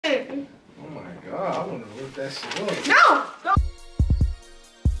I want to know what that shit was. No! Don't.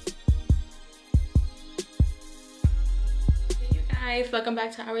 Hey guys, welcome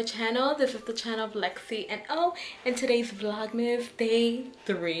back to our channel. This is the channel of Lexi and in today's Vlogmas day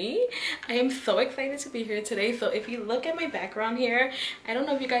 3. I am so excited to be here today. So if you look at my background here, I don't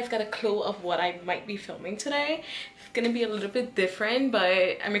know if you guys got a clue of what I might be filming today. It's gonna be a little bit different,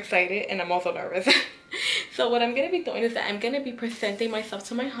 but I'm excited and I'm also nervous. So what I'm gonna be doing is that I'm gonna be presenting myself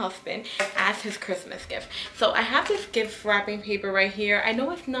to my husband as his Christmas gift. So I have this gift wrapping paper right here. I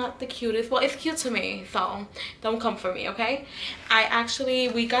know it's not the cutest. Well, it's cute to me, so don't come for me, okay?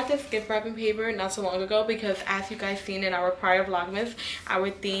 We got this gift wrapping paper not so long ago because, as you guys seen in our prior Vlogmas, our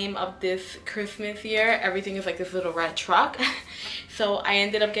theme of this Christmas year, everything is like this little red truck. So I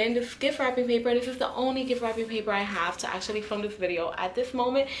ended up getting this gift wrapping paper. This is the only gift wrapping paper I have to actually film this video at this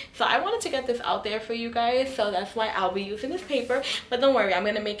moment. So I wanted to get this out there for you guys. So that's why I'll be using this paper. But don't worry, I'm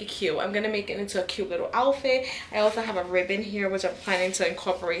going to make it cute. I'm going to make it into a cute little outfit. I also have a ribbon here, which I'm planning to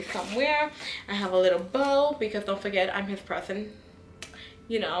incorporate somewhere. I have a little bow because don't forget, I'm his present.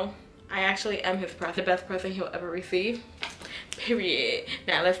 You know, I actually am his present. The best present he'll ever receive. Period.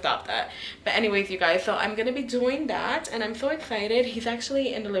 Now let's stop that. But anyways, you guys, so I'm gonna be doing that and I'm so excited. He's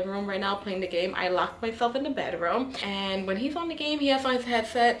actually in the living room right now playing the game. I locked myself in the bedroom, and when he's on the game, he has on his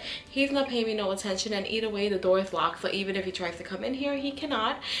headset. He's not paying me no attention, and either way the door is locked, so even if he tries to come in here, he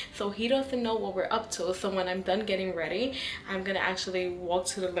cannot. So he doesn't know what we're up to. So when I'm done getting ready, I'm gonna actually walk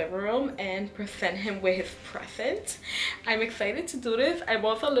to the living room and present him with his present. I'm excited to do this. I'm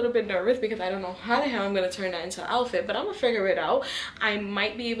also a little bit nervous because I don't know how the hell I'm gonna turn that into an outfit, but I'm gonna figure it out. I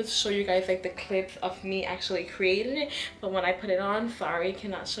might be able to show you guys like the clips of me actually creating it, but when I put it on, sorry,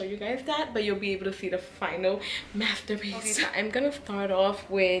 cannot show you guys that, but you'll be able to see the final masterpiece. Okay. I'm gonna start off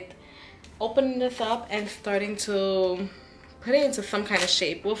with opening this up and starting to put it into some kind of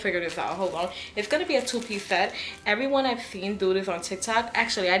shape. We'll figure this out. Hold on. It's gonna be a two-piece set. Everyone I've seen do this on TikTok.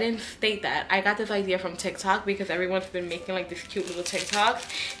 Actually, I didn't state that. I got this idea from TikTok because everyone's been making like this cute little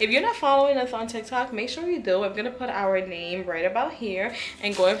TikToks. If you're not following us on TikTok, make sure you do. I'm gonna put our name right about here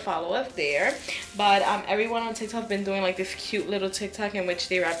and go and follow us there. But everyone on TikTok has been doing like this cute little TikTok in which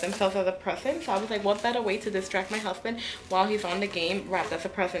they wrap themselves as a present. So I was like, what better way to distract my husband while he's on the game, wrapped as a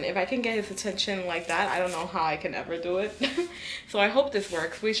present? If I can get his attention like that, I don't know how I can ever do it. So I hope this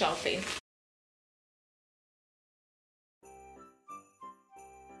works. We shall see.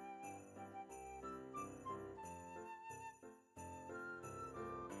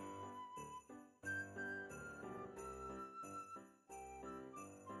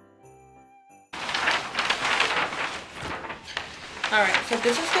 Alright, so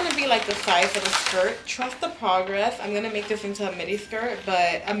this is going to be like the size of the skirt. Trust the progress. I'm going to make this into a mini skirt,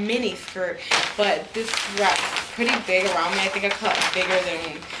 but this wraps pretty big around me. I think I cut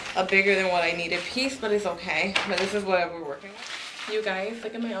bigger than what I needed piece, but it's okay. But this is what we're working with. You guys,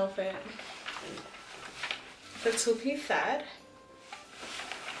 look at my outfit. It's a two-piece set.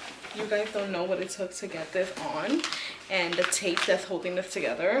 You guys don't know what it took to get this on, and the tape that's holding this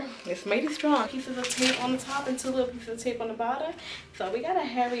together is mighty strong. Pieces of tape on the top and two little pieces of tape on the bottom. So we gotta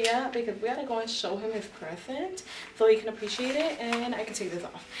hurry up because we gotta go and show him his present so he can appreciate it, and I can take this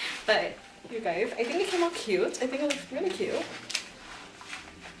off. But you guys, I think it came out cute. I think it looks really cute.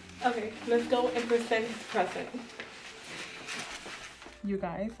 Okay, let's go and present his present. You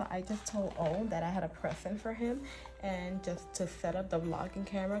guys, so I just told O that I had a present for him, and just to set up the vlogging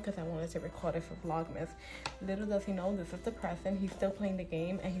camera because I wanted to record it for Vlogmas. Little does he know, this is the present. He's still playing the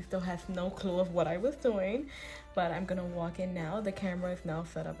game and he still has no clue of what I was doing. But I'm gonna walk in now. The camera is now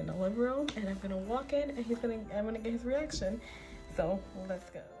set up in the living room, and I'm gonna walk in and I'm gonna get his reaction. So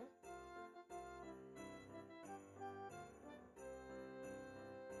let's go.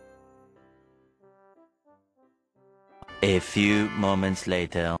 A few moments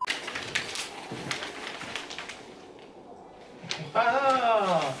later.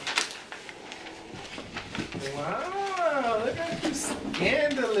 Wow! Wow! Look at you,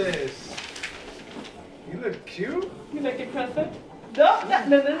 scandalous! You look cute. You like your present? No.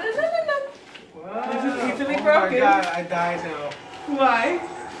 Wow! This is easily broken. Oh my God, I died now. Why?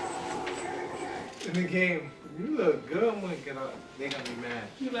 In the game. You look good. I'm gonna get up. They're gonna be mad.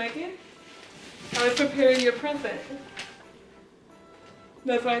 You like it? I was preparing your present.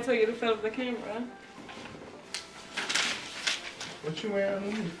 That's why I told you to set up the camera. What you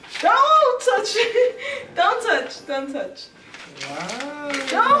wearing? Don't touch it! Don't touch! Don't touch! Wow!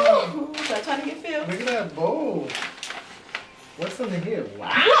 No! Stop trying to get filled. Look at that bowl. What's under here?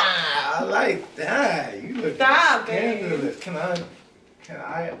 Wow! I like that. You look scandalous. Can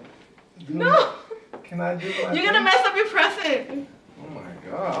I do? No! Can I do? You're gonna mess up your present. Oh my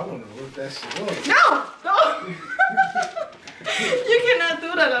God, I want to whip that shit up. No! Don't! You cannot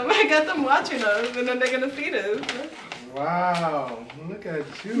do that. I got them watching us and then they're gonna see this. Wow, look at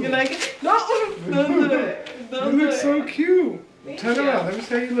you. You like it? No! Don't do it. Don't You look so cute. Turn you. around, let me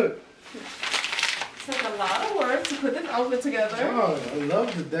see how you look. It took a lot of work to put this outfit together. Oh, I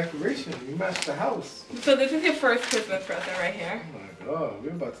love the decoration. You matched the house. So this is your first Christmas present right here. Oh my God, we're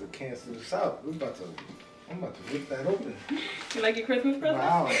about to cancel this out. I'm about to rip that open. You like your Christmas present?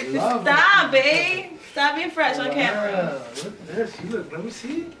 Wow, I love it. Stop, babe. Stop being fresh on camera. Look at this. You look, let me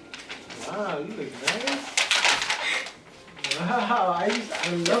see. Wow, you look nice. Wow, I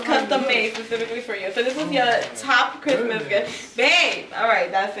love Custom made specifically for you. So this is your top Christmas gift. Babe!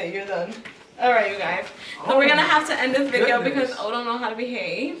 Alright, that's it. You're done. Alright, you guys. So we're gonna have to end this video because O don't know how to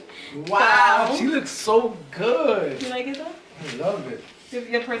behave. Wow, So, she looks so good. you like it though? I love it. This is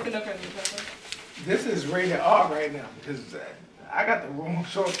your personal Christmas present. This is rated R right now because I got the wrong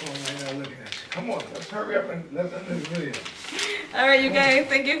shorts on right now looking at you. Come on, let's hurry up and let's end this video. Alright, you guys.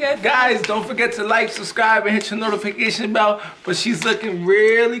 Thank you guys. Guys, don't forget to like, subscribe, and hit your notification bell. But she's looking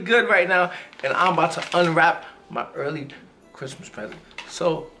really good right now. And I'm about to unwrap my early Christmas present.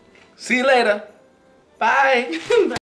 So, see you later. Bye.